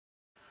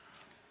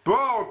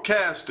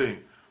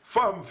broadcasting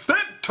from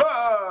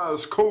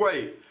Ventas,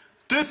 Kuwait.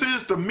 This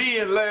is the Me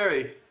and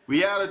Larry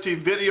reality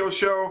video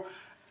show,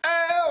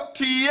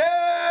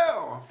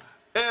 LTL,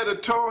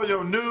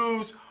 editorial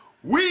news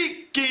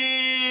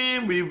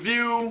weekend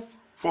review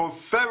for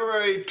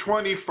February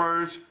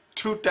 21st,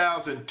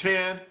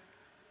 2010.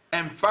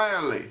 And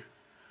finally,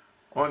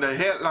 on the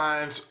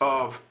headlines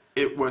of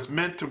It Was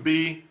Meant to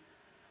Be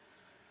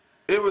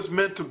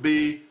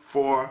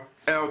for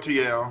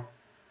LTL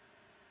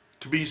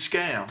to be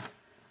scammed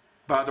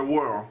by the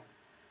world.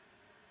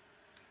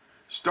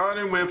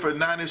 Starting with the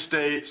United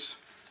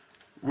States,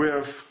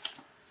 with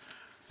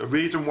the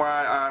reason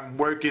why I'm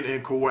working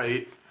in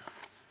Kuwait.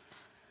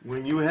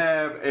 When you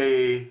have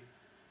a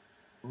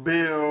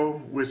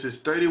bill which is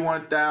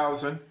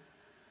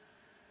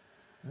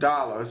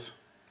 $31,000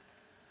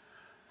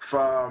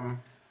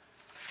 from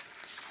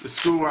the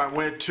school I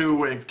went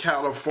to in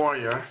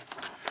California,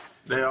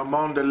 they're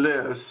among the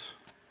list.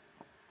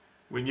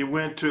 When you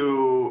went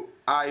to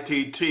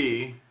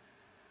ITT,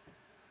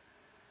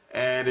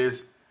 and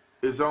it's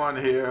on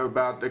here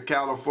about the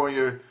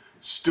California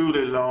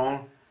student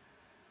loan,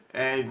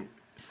 and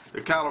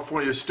the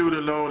California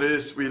student loan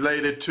is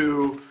related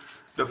to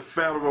the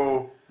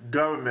federal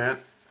government,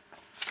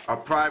 a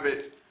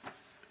private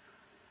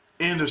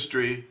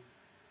industry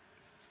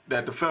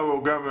that the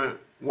federal government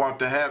want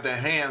to have their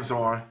hands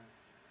on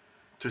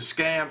to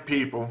scam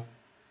people,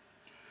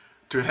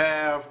 to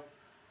have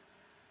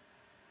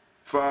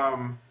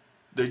from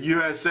the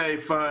USA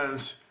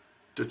funds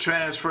to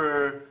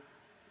transfer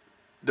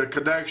the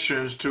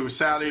connections to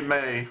Sally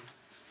Mae,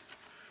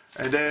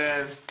 and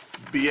then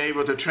be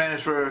able to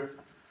transfer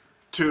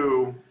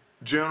to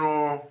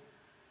General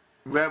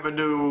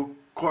Revenue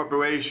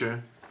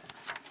Corporation,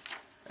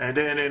 and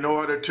then in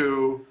order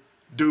to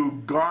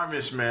do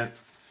garnishment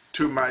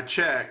to my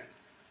check,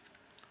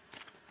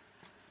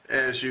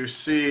 as you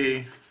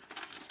see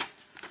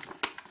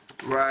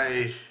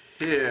right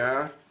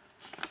here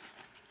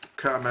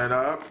coming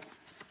up,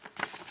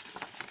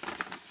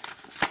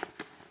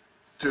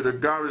 to the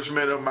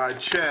garnishment of my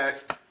check,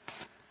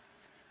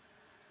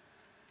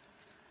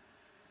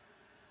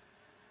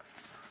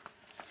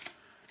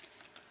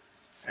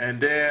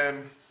 and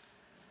then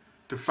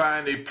to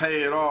finally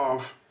pay it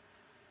off,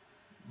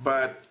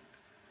 but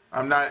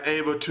I'm not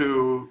able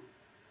to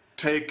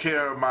take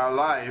care of my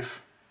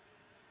life,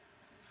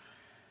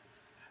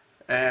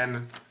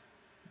 and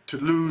to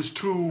lose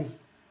two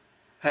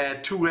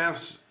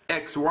ex-wives,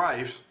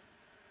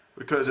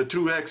 because the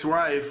two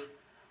ex-wives,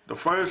 the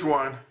first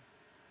one,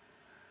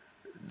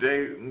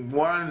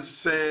 one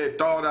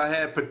thought I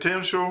had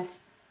potential,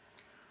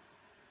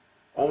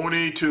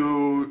 only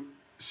to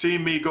see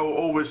me go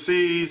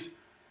overseas,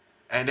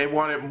 and they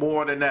wanted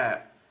more than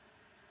that.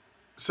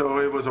 So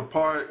it was a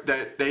part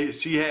that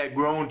she had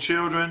grown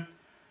children,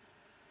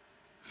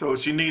 so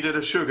she needed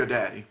a sugar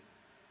daddy.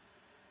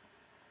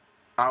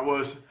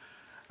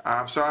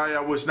 I'm sorry I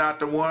was not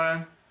the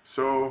one,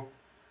 so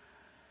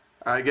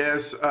I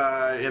guess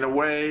in a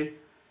way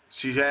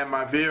she had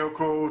my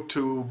vehicle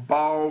to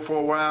borrow for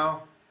a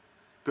while,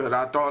 because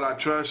I thought I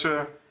trust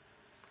her.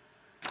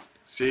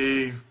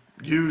 She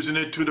using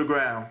it to the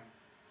ground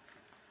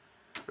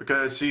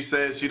because she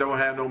said she don't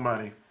have no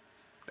money.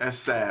 That's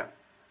sad.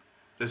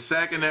 The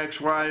second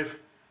ex-wife,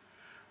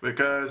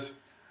 because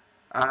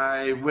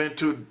I went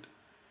to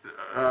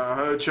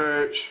her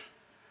church,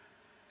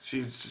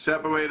 she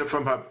separated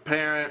from her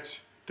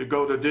parents to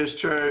go to this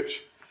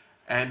church,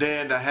 and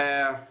then to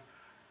have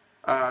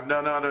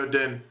none other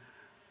than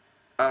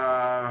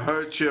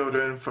her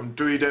children from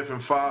 3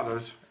 different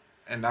fathers.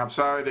 And I'm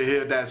sorry to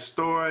hear that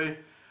story.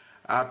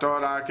 I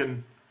thought I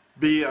can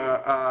be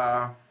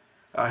a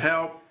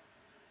help,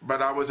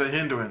 but I was a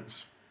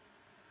hindrance,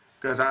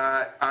 because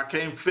I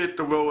can't fit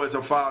the role as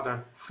a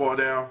father for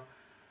them,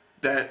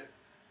 that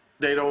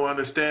they don't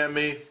understand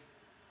me,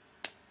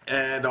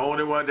 and the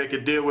only one they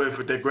could deal with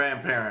is their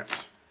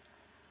grandparents.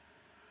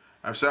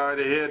 I'm sorry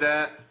to hear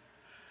that.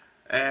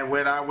 And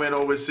when I went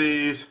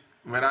overseas,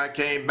 when I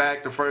came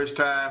back the first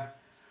time,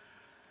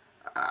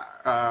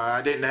 I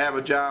didn't have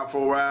a job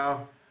for a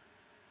while.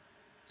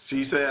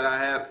 She said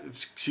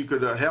she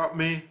could have helped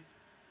me,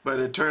 but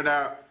it turned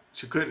out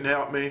she couldn't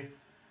help me,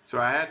 so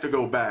I had to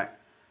go back.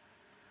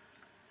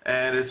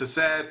 And it's a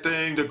sad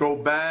thing to go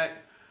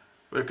back,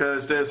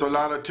 because there's a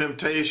lot of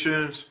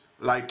temptations,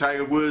 like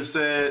Tiger Woods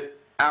said,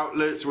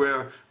 outlets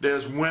where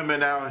there's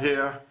women out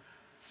here,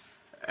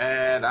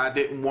 and I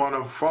didn't want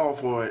to fall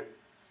for it.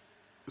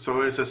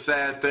 So it's a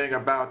sad thing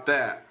about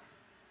that,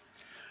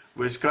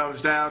 which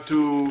comes down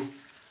to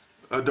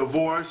a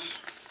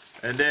divorce.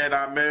 And then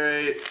I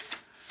married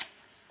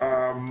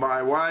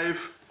my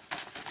wife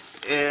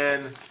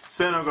in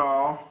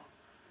Senegal,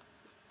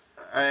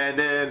 and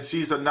then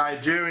she's a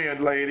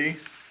Nigerian lady.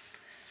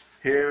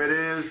 Here it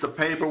is, the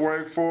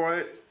paperwork for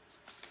it.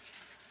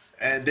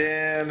 And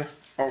then,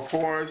 of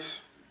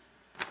course,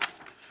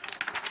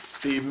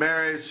 the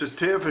marriage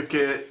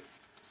certificate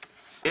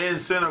in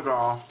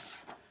Senegal.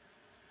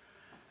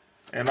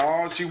 And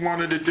all she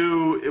wanted to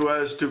do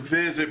was to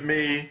visit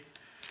me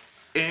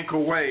in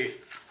Kuwait,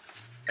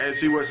 and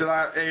she was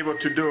not able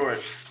to do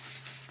it.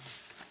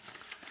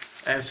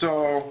 And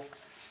so,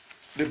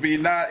 to be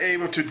not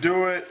able to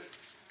do it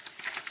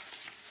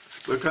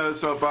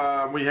because of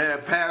we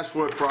had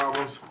passport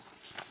problems,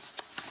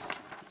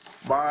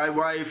 my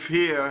wife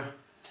here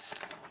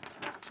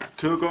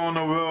took on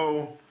the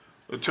role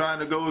of trying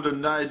to go to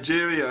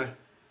Nigeria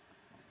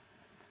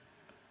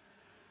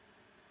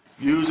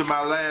using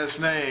my last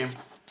name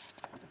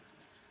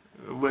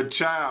with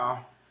child,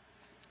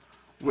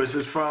 which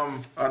is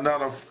from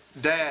another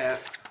dad,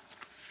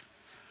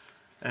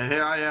 and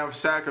here I am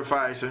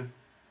sacrificing,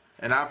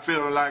 and I'm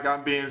feeling like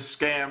I'm being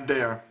scammed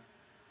there.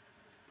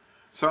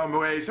 Some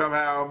way,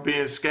 somehow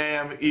being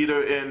scammed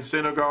either in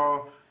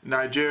Senegal,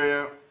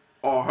 Nigeria,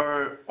 or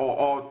her, or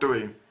all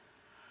three.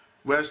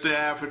 Western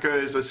Africa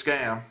is a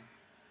scam.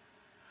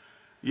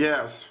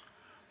 Yes,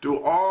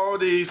 through all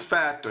these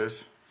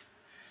factors,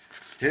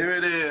 here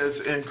it is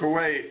in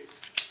Kuwait.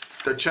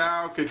 The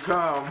child could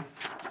come,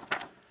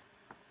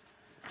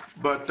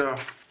 but the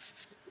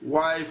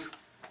wife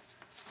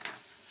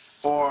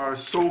or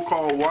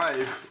so-called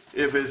wife,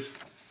 if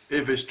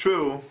it's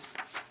true,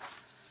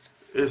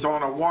 is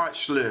on a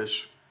watch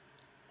list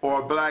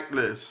or a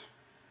blacklist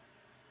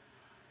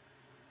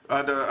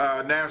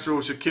under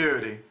national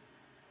security.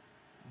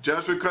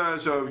 Just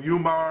because of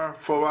Umar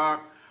Farak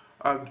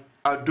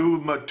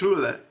Adu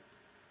Matula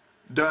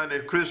done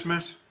at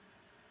Christmas,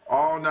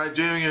 all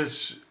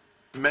Nigerians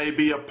may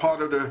be a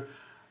part of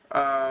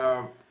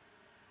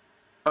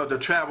the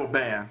travel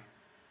ban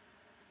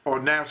or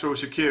national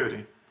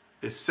security.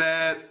 It's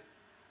sad,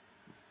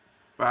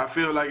 but I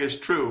feel like it's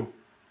true,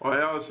 or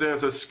else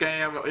there's a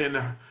scam in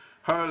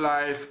her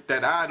life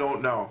that I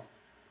don't know.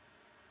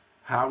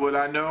 How would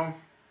I know?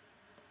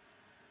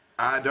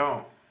 I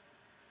don't.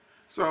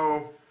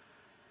 So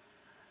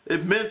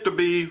it meant to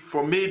be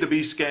for me to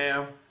be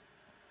scammed.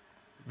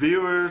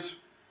 Viewers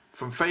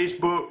from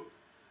Facebook,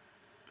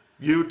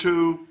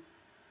 YouTube,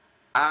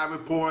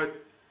 iReport,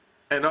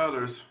 and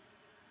others.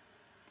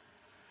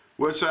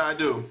 What should I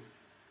do?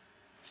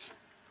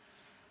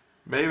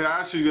 Maybe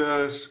I should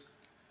just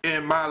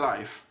end my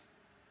life.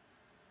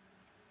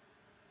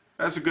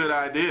 That's a good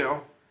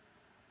idea.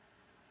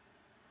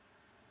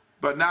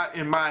 But not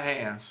in my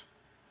hands,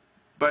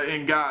 but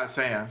in God's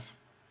hands.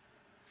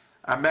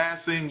 I'm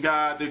asking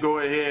God to go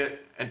ahead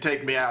and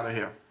take me out of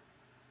here.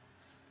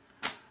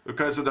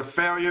 Because of the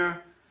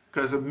failure,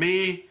 because of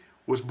me,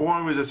 was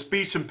born with a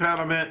speech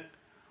impediment,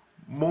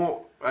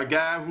 a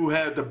guy who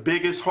had the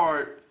biggest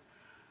heart,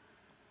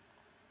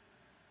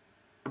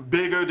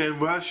 bigger than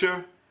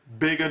Russia,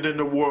 bigger than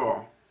the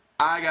world.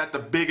 I got the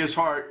biggest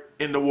heart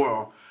in the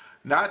world.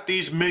 Not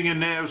these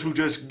millionaires who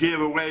just give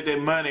away their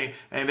money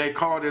and they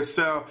call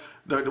themselves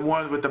the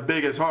ones with the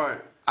biggest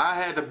heart. I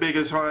had the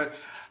biggest heart.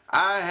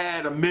 I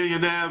had a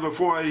millionaire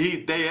before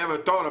they ever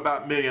thought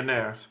about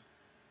millionaires.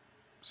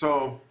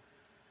 So,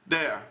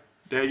 there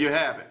you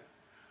have it.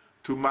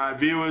 To my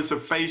viewers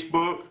of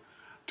Facebook,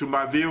 to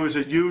my viewers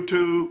of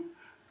YouTube,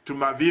 to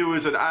my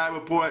viewers of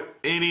iReport,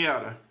 any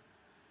other.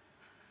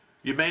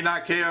 You may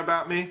not care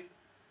about me.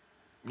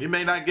 You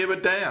may not give a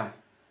damn.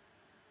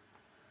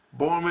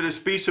 Born with a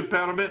speech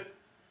impediment?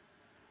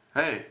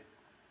 Hey,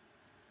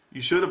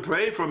 you should have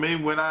prayed for me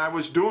when I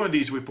was doing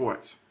these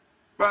reports.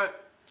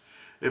 But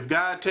if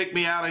God take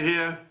me out of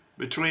here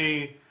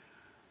between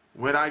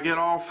when I get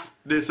off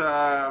this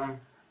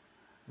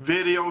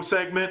video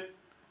segment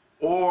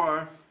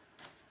or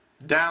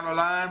down the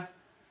line,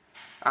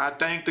 I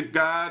thank the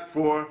God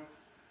for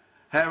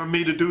having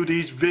me to do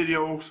these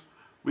videos,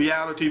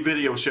 reality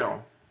video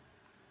show.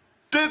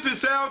 This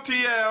is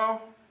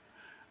LTL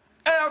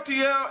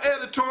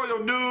Editorial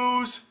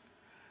News,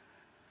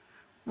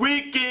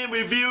 Weekend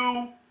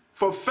Review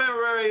for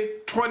February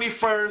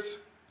 21st,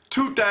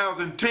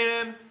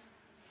 2010,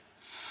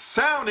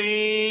 sounding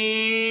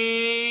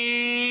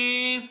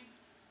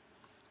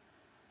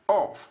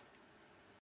off.